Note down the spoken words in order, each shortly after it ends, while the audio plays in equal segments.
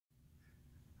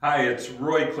Hi, it's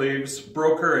Roy Cleeves,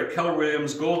 broker at Keller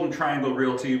Golden Triangle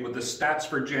Realty with the stats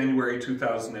for January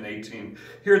 2018.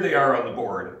 Here they are on the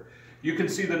board. You can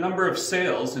see the number of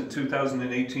sales in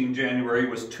 2018 January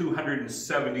was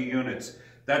 270 units.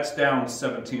 That's down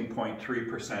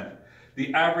 17.3%.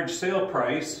 The average sale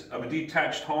price of a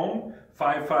detached home,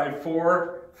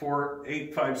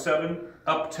 554,4857,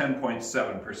 up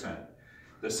 10.7%.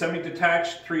 The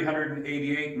semi-detached,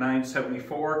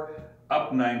 388,974,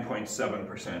 up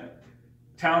 9.7%.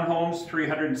 Townhomes,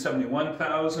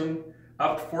 371,000,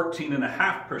 up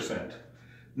 14.5%.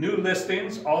 New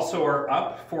listings also are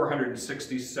up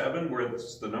 467,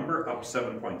 where's the number, up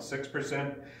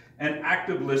 7.6%. And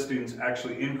active listings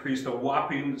actually increased a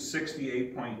whopping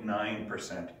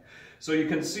 68.9%. So you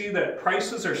can see that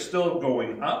prices are still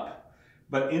going up,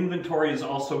 but inventory is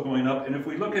also going up. And if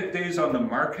we look at days on the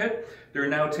market, they're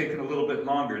now taking a little bit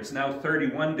longer. It's now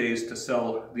 31 days to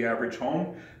sell the average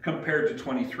home compared to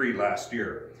 23 last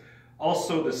year.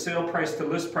 Also, the sale price to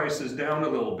list price is down a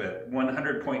little bit,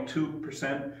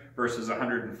 100.2% versus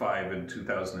 105 in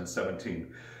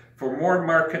 2017. For more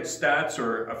market stats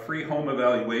or a free home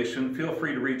evaluation, feel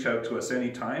free to reach out to us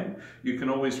anytime. You can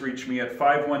always reach me at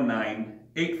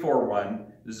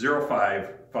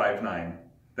 519-841-0559.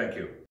 Thank you.